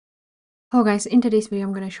Hello guys, in today's video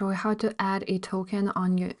I'm going to show you how to add a token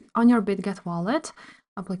on your Bitget wallet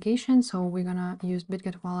application. So we're going to use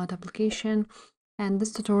Bitget wallet application, and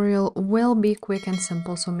this tutorial will be quick and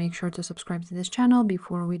simple, so make sure to subscribe to this channel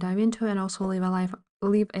before we dive into it, and also leave a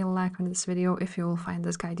like on this video if you will find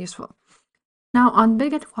this guide useful. Now on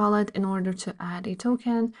Bitget wallet, in order to add a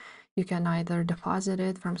token, you can either deposit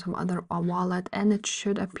it from some other wallet and it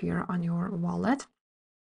should appear on your wallet.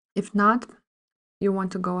 If not, you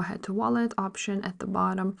want to go ahead to wallet option at the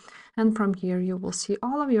bottom, and from here you will see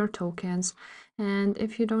all of your tokens. And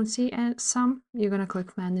if you don't see some, you're going to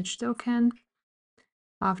click manage token.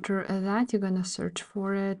 After that, you're going to search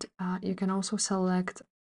for it. You can also select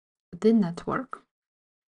the network.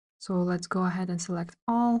 So let's go ahead and select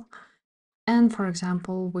all. And for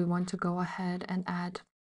example, we want to go ahead and add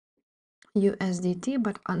USDT,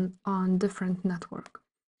 but on different network.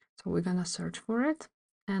 So we're going to search for it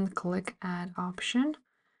and click add option.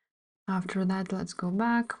 After that, let's go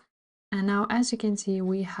back. And now, as you can see,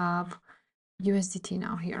 we have USDT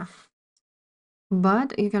now here.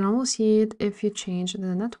 But you can only see it if you change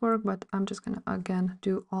the network, but I'm just gonna again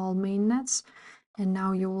do all main nets. And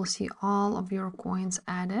now you will see all of your coins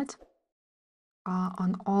added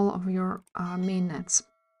on all of your main nets.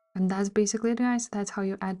 And that's basically it, guys. That's how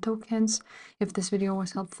you add tokens. If this video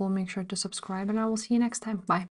was helpful, make sure to subscribe, and I will see you next time. Bye.